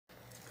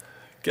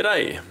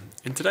G'day!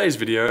 In today's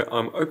video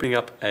I'm opening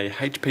up a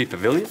HP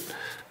Pavilion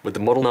with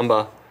the model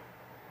number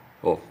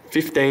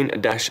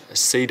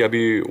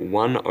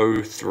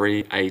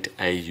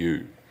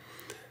 15-CW1038AU.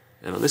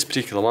 And on this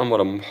particular one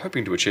what I'm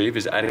hoping to achieve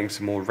is adding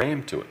some more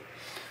RAM to it.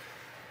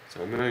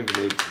 So I'm going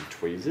to need some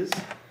tweezers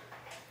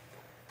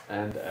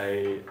and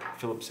a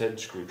Phillips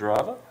head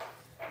screwdriver.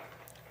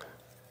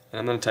 And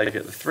I'm going to take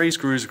out the 3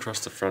 screws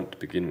across the front to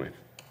begin with.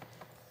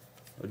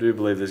 I do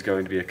believe there's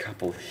going to be a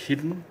couple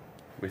hidden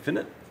within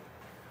it.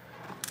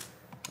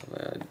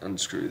 I'll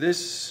unscrew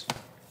this.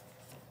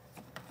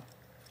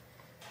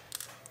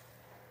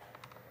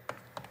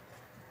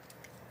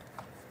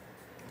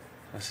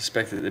 I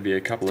suspect that there'd be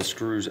a couple of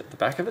screws at the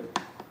back of it,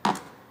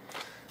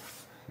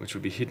 which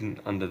would be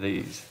hidden under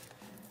these.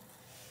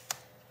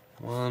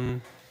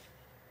 1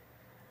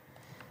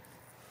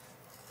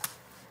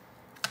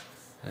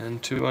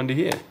 and 2 under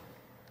here.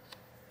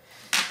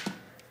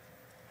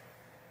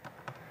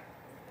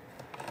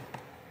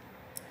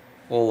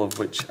 All of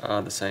which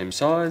are the same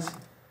size.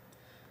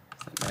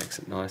 That makes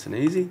it nice and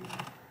easy.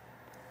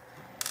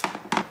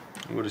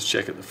 And we'll just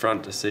check at the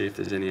front to see if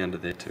there's any under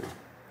there too.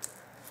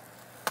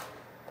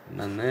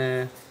 None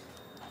there.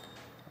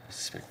 I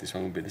suspect this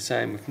one will be the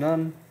same with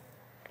none.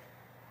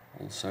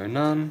 Also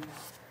none.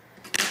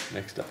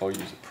 Next up I'll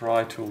use a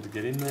pry tool to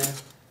get in there.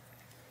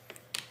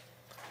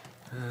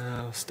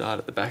 I'll start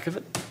at the back of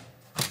it.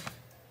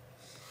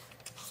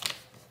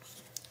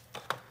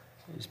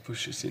 I'll just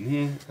push this in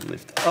here and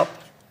lift it up.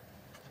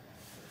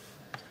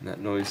 And that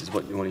noise is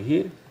what you want to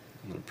hear.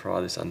 I'm going to pry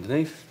this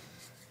underneath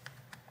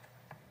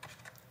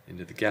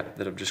into the gap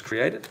that I've just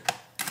created.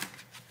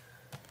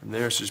 From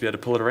there I should just be able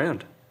to pull it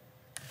around.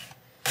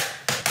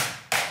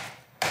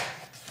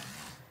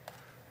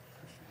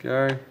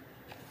 There we go.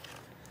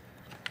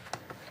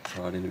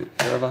 Pry it in a bit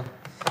further.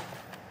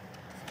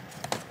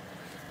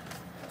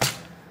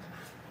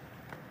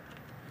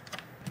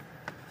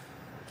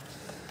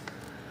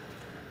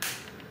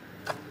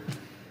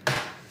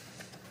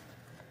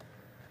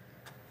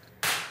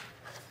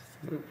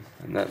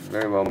 And that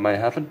very well may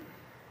happen.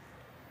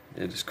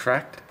 They're just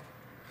cracked.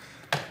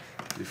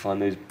 You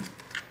find these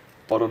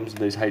bottoms of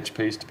these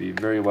HPs to be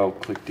very well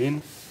clicked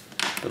in,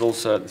 but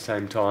also at the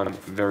same time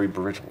very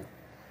brittle.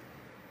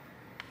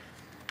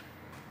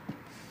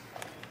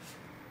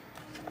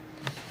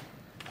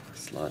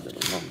 Slide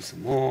that along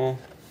some more.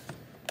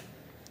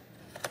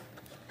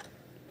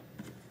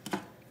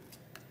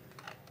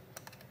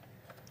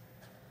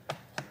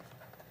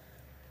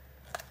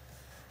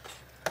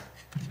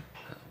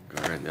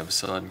 Go around the other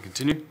side and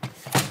continue.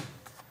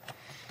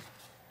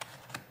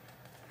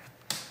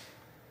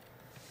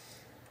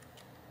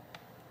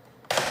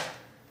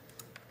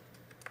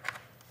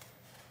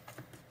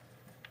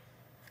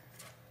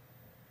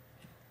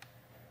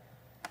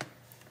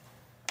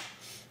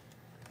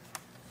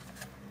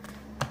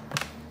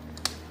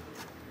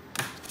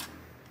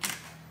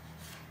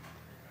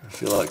 I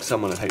feel like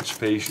someone at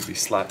HP should be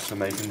slapped for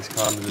making this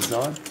kind of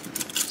design,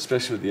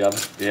 especially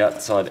with the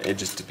outside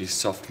edges to be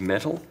soft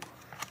metal.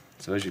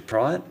 So as you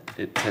pry it,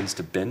 it tends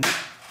to bend.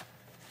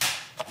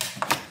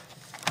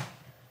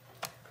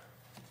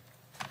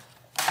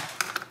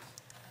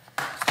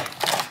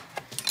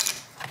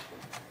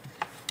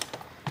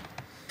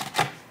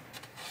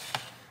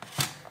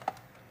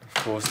 Of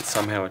course, it's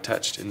somehow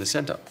attached in the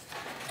center.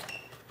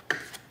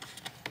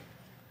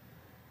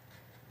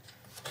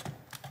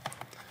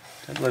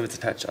 I don't believe it's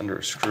attached under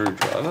a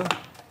screwdriver.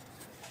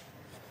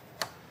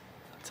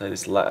 I'd say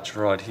this latch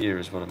right here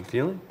is what I'm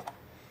feeling.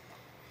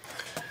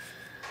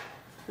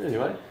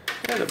 Anyway,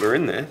 now that we're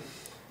in there,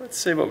 let's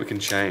see what we can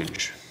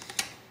change.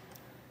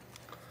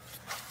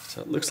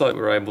 So it looks like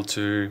we're able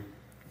to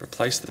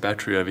replace the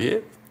battery over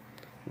here,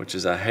 which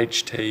is a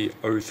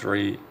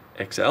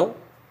HT03XL.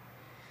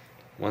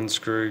 1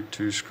 screw,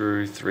 2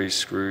 screw, 3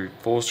 screw,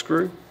 4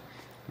 screw.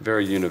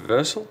 Very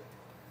universal.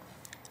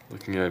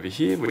 Looking over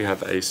here, we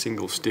have a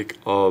single stick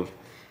of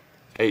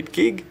 8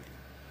 gig.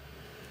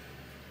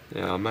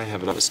 Now I may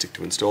have another stick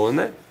to install in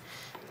there.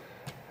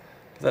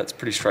 But that's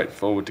pretty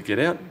straightforward to get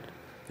out.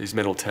 These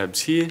metal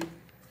tabs here.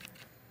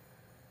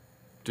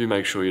 Do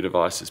make sure your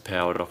device is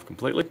powered off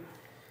completely.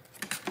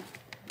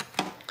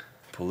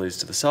 Pull these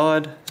to the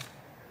side.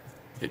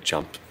 It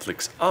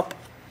flicks up,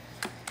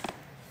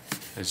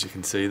 as you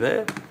can see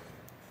there.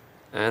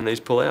 And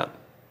these pull out.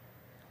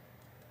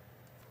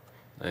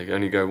 They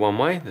only go one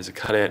way. There's a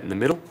cutout in the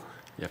middle.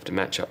 You have to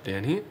match up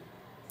down here.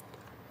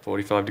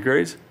 45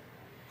 degrees.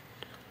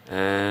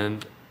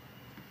 And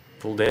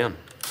pull down.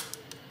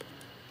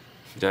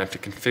 You don't have to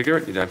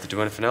configure it, you don't have to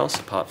do anything else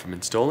apart from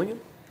installing it.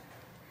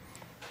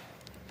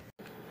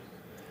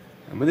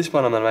 And with this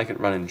one I'm going to make it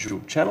run in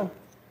dual channel.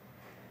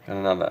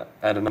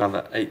 Add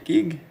another 8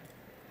 gig.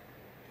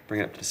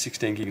 Bring it up to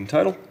 16 gig in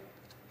total.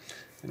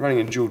 And running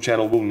in dual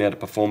channel will now a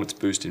performance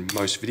boost in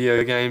most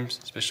video games,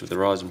 especially with the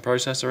Ryzen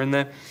processor in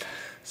there.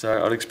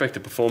 So I'd expect a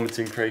performance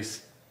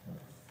increase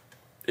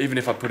even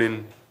if I put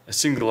in a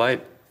single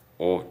 8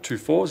 or 2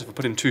 4s. If I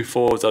put in 2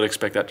 4s, I'd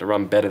expect that to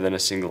run better than a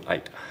single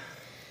 8.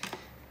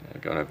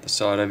 Going over the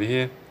side over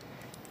here,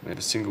 We have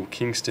a single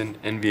Kingston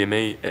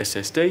NVMe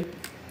SSD.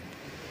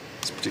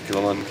 This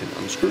particular one can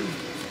unscrew.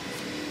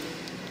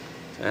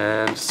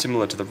 And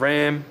similar to the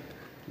RAM,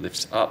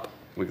 lifts up,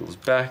 wiggles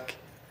back,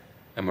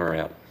 and we're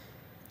out.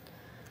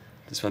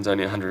 This one's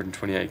only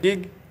 128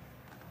 gig.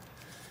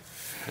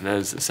 And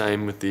as the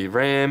same with the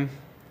RAM,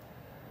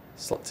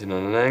 slots in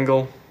on an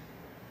angle,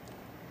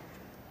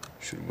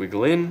 should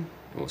wiggle in,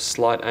 or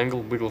slight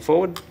angle, wiggle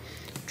forward,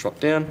 drop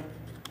down,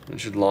 and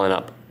it should line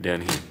up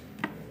down here.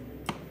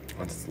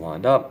 Once it's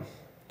lined up,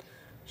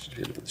 should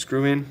be able to put the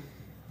screw in,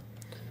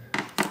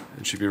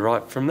 and should be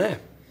right from there.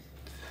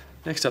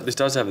 Next up, this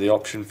does have the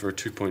option for a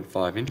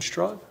 2.5 inch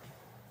drive,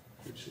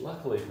 which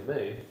luckily for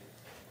me,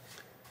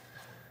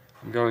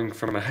 I'm going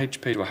from a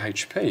HP to a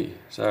HP,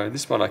 so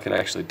this one I can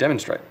actually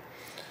demonstrate.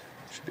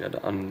 Should be able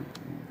to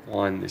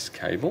unwind this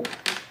cable.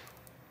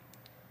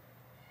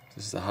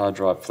 This is the hard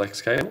drive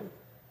flex cable.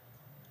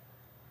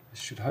 This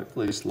should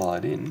hopefully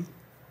slide in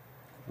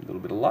with a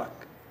little bit of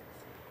luck.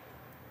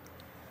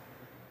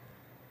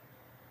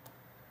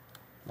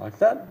 Like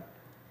that.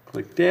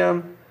 Click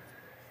down.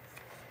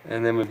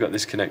 And then we've got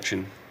this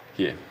connection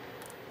here.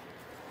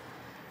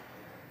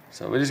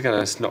 So it is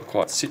going to not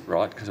quite sit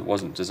right because it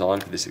wasn't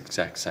designed for this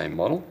exact same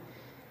model,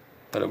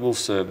 but it will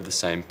serve the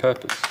same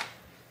purpose.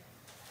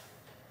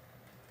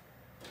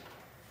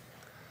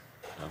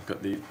 I've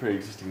got the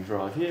pre-existing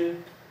drive here,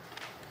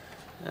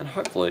 and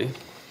hopefully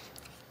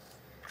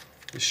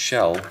this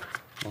shell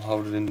will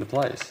hold it into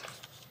place.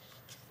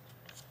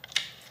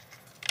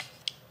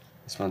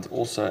 This one's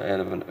also out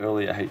of an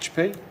earlier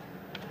HP,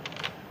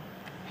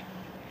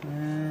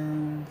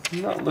 and it's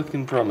not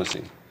looking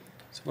promising.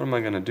 So what am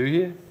I going to do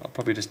here? I'll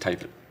probably just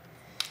tape it.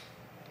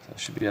 So I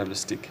should be able to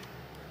stick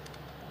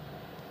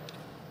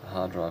the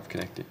hard drive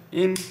connector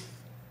in,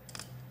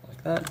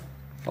 like that,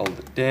 fold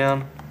it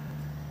down,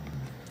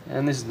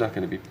 and this is not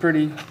going to be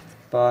pretty,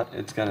 but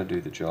it's going to do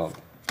the job.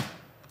 And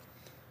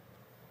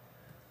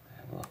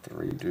we'll have to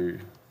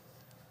redo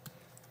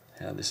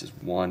how this is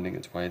winding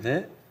its way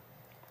there,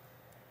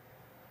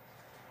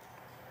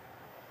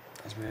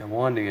 as we are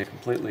winding a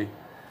completely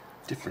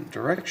different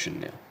direction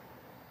now.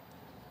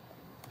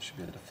 I should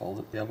be able to fold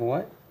it the other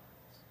way.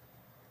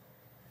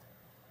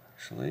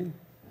 Actually,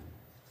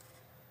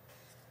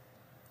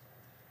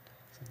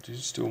 I do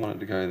still want it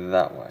to go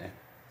that way.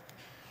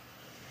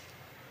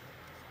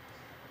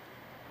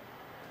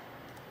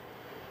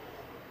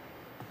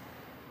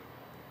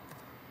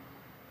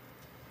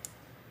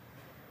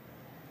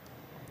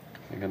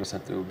 I think I just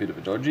have to do a bit of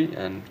a dodgy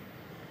and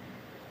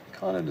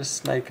kind of just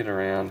snake it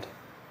around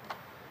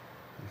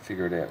and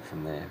figure it out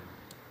from there,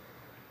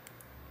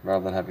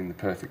 rather than having the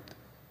perfect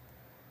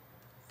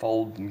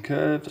fold and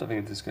curves. I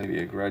think there's going to be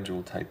a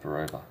gradual taper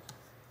over.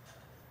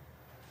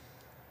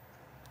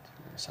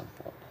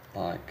 Somewhat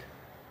like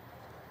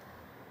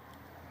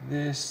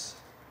this.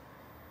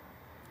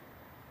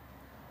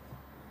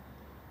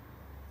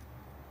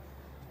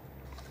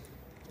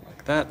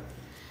 Like that.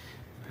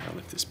 I'll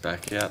lift this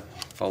back out,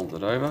 fold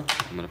it over.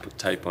 I'm going to put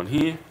tape on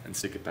here and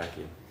stick it back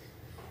in.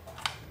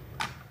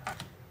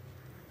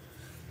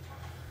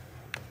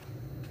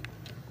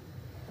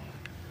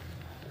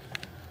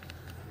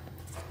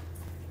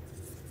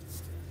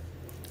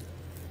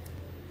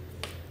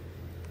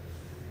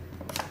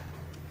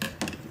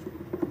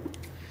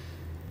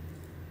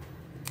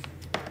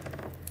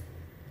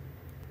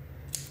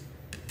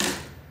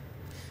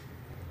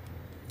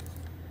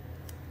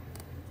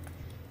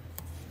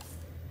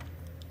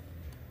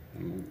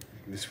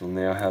 This will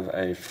now have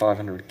a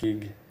 500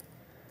 gig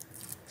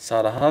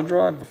Sata hard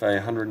drive with a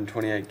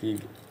 128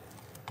 gig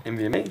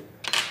NVMe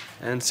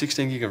and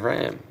 16 gig of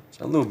RAM.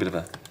 So a little bit of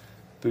a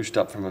boost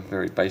up from a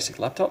very basic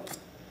laptop.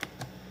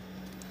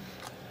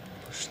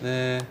 Push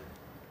there,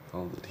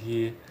 hold it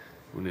here.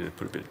 We'll need to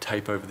put a bit of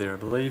tape over there, I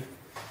believe,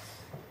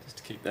 just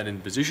to keep that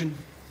in position.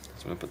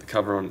 So when I put the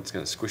cover on, it's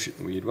going to squish it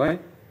in a weird way.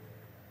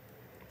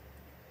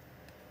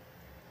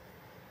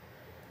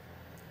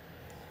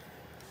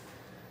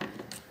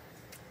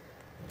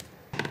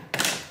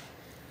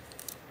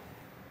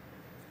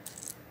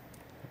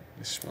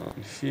 This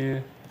one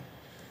here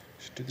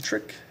should do the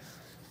trick.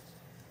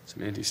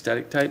 Some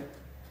anti-static tape.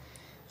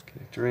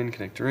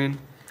 Connector in.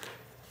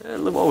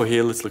 And while we're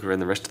here, let's look around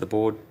the rest of the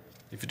board.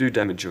 If you do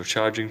damage your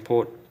charging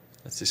port,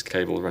 that's this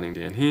cable running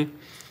down here,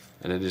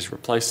 and it is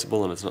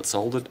replaceable and it's not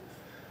soldered.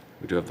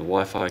 We do have the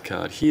Wi-Fi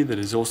card here that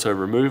is also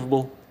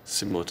removable,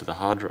 similar to the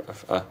hard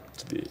drive,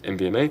 to the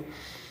NVMe.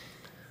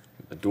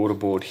 The daughter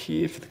board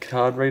here for the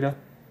card reader,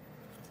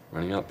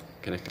 running up,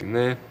 connecting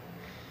there.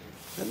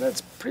 And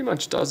that's pretty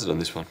much does it on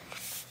this one.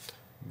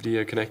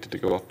 Video connector to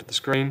go off to the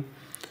screen.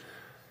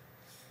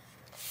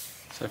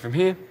 So from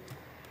here,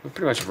 we're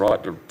pretty much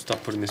right to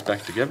start putting this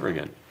back together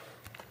again.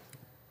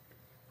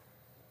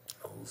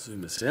 I'll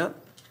zoom this out.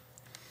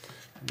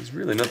 There's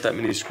really not that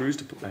many screws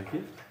to put back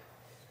here.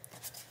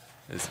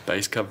 There's the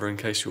base cover in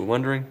case you were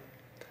wondering.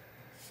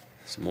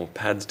 Some more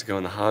pads to go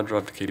on the hard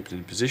drive to keep it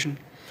in position,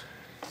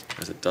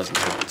 as it doesn't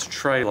have its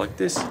tray like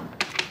this.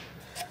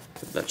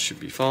 But that should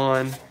be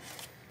fine.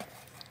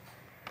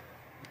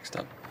 Next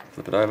up,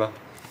 flip it over.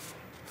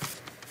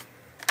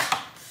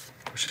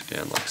 push it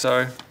down like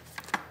so.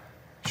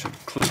 Should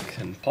click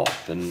and pop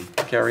and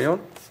carry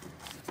on.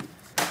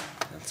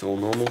 That's all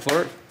normal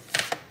for it.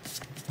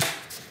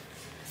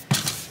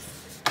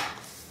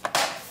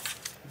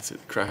 That's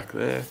it, crack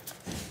there.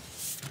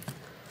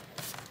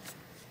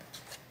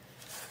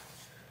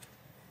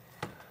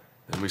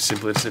 Then we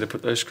simply just need to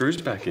put those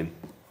screws back in.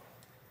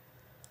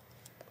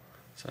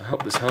 So I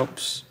hope this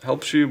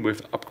helps you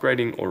with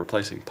upgrading or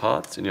replacing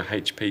parts in your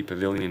HP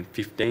Pavilion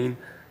 15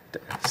 to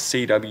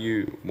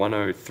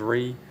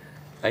CW103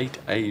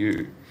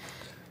 8AU,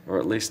 or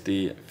at least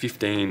the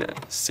 15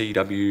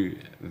 CW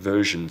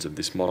versions of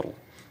this model.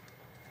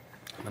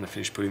 I'm going to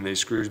finish putting these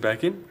screws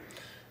back in,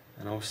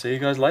 and I'll see you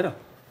guys later.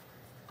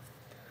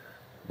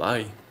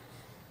 Bye.